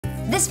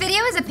This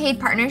video is a paid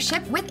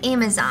partnership with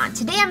Amazon.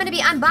 Today I'm gonna be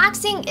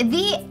unboxing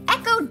the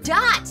Echo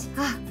Dot.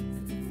 Ah,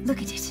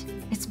 look at it,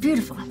 it's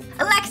beautiful.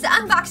 Alexa,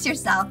 unbox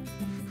yourself.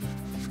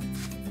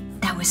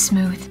 That was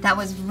smooth, that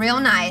was real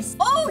nice.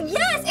 Oh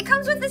yes, it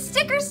comes with the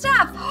sticker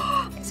stuff.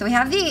 So we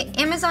have the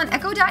Amazon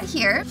Echo Dot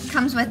here. It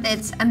comes with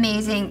its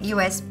amazing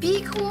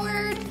USB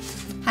cord,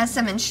 has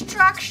some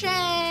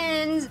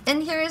instructions,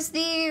 and here's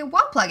the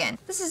wall plug-in.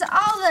 This is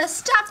all the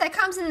stuff that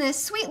comes in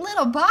this sweet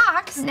little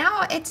box.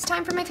 Now it's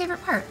time for my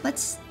favorite part.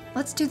 Let's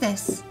do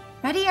this.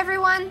 Ready,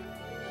 everyone?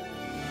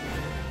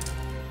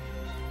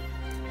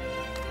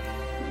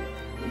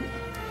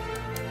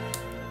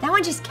 That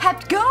one just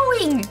kept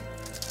going.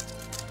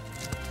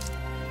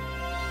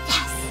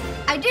 Yes,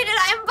 I did it,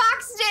 I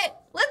unboxed it.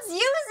 Let's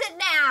use it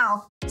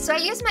now. So I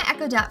use my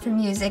Echo Dot for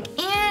music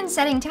and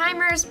setting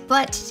timers,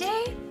 but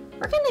today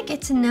we're gonna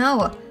get to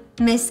know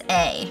Miss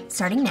A,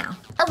 starting now.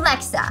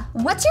 Alexa,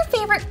 what's your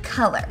favorite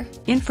color?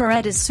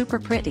 Infrared is super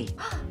pretty.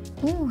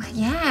 Ooh,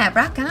 yeah,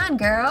 rock on,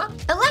 girl.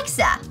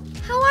 Alexa,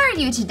 how are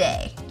you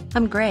today?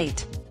 I'm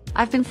great.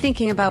 I've been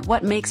thinking about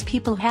what makes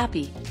people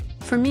happy.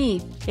 For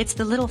me, it's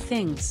the little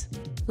things,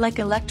 like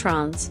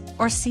electrons,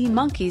 or sea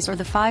monkeys, or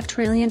the 5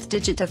 trillionth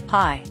digit of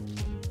pi.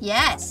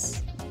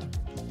 Yes,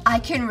 I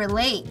can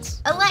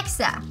relate.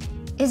 Alexa,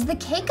 is the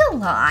cake a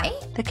lie?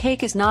 The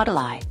cake is not a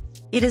lie.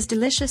 It is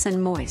delicious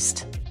and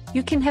moist.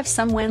 You can have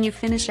some when you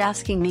finish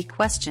asking me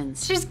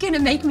questions. She's gonna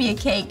make me a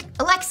cake.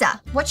 Alexa,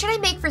 what should I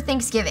make for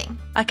Thanksgiving?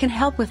 I can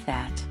help with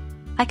that.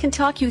 I can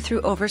talk you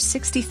through over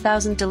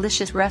 60,000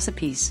 delicious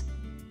recipes.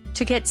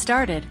 To get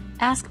started,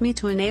 ask me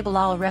to enable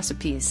all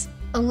recipes.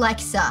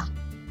 Alexa,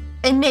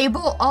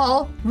 enable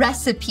all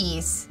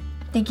recipes.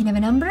 Thinking of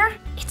a number?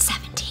 It's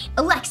 17.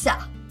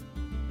 Alexa,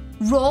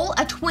 roll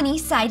a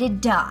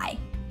 20-sided die.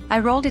 I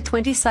rolled a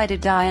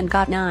 20-sided die and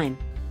got 9.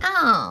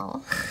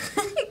 Oh,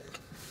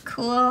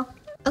 cool.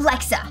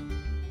 Alexa,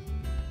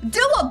 do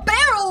a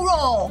barrel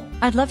roll.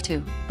 I'd love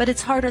to, but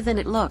it's harder than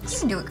it You looks.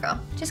 can do it, girl.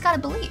 Just gotta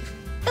believe.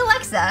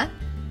 Alexa,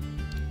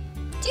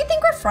 do you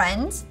think we're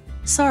friends?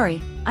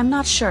 Sorry, I'm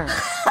not sure.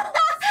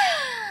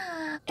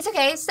 It's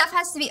okay, stuff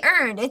has to be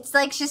earned. It's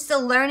like she's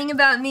still learning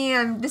about me.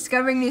 I'm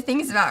discovering new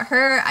things about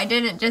her. I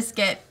didn't just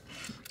get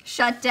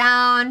shut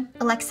down.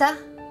 Alexa,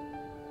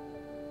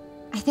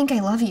 I think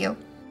I love you.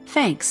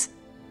 Thanks.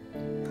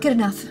 Good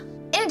enough.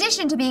 In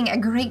addition to being a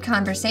great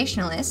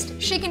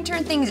conversationalist, she can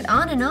turn things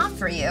on and off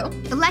for you.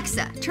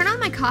 Alexa, turn on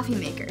my coffee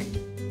maker.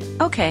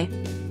 Okay.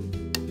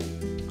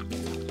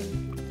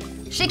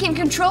 She can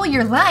control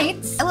your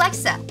lights.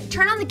 Alexa,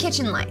 turn on the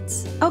kitchen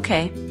lights.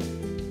 Okay.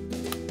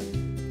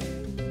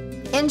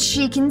 And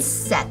she can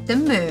set the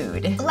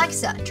mood.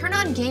 Alexa, turn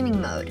on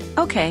gaming mode.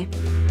 Okay.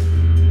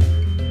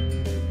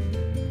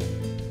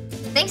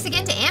 Thanks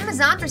again to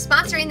Amazon for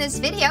sponsoring this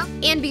video.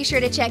 And be sure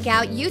to check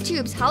out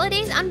YouTube's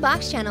Holidays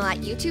Unboxed channel at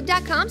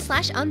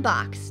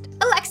youtube.com/unboxed.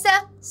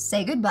 Alexa,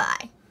 say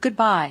goodbye.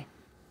 Goodbye.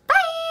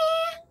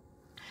 Bye!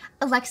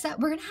 Alexa,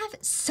 we're gonna have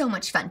so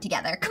much fun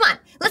together. Come on,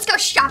 let's go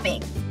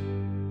shopping.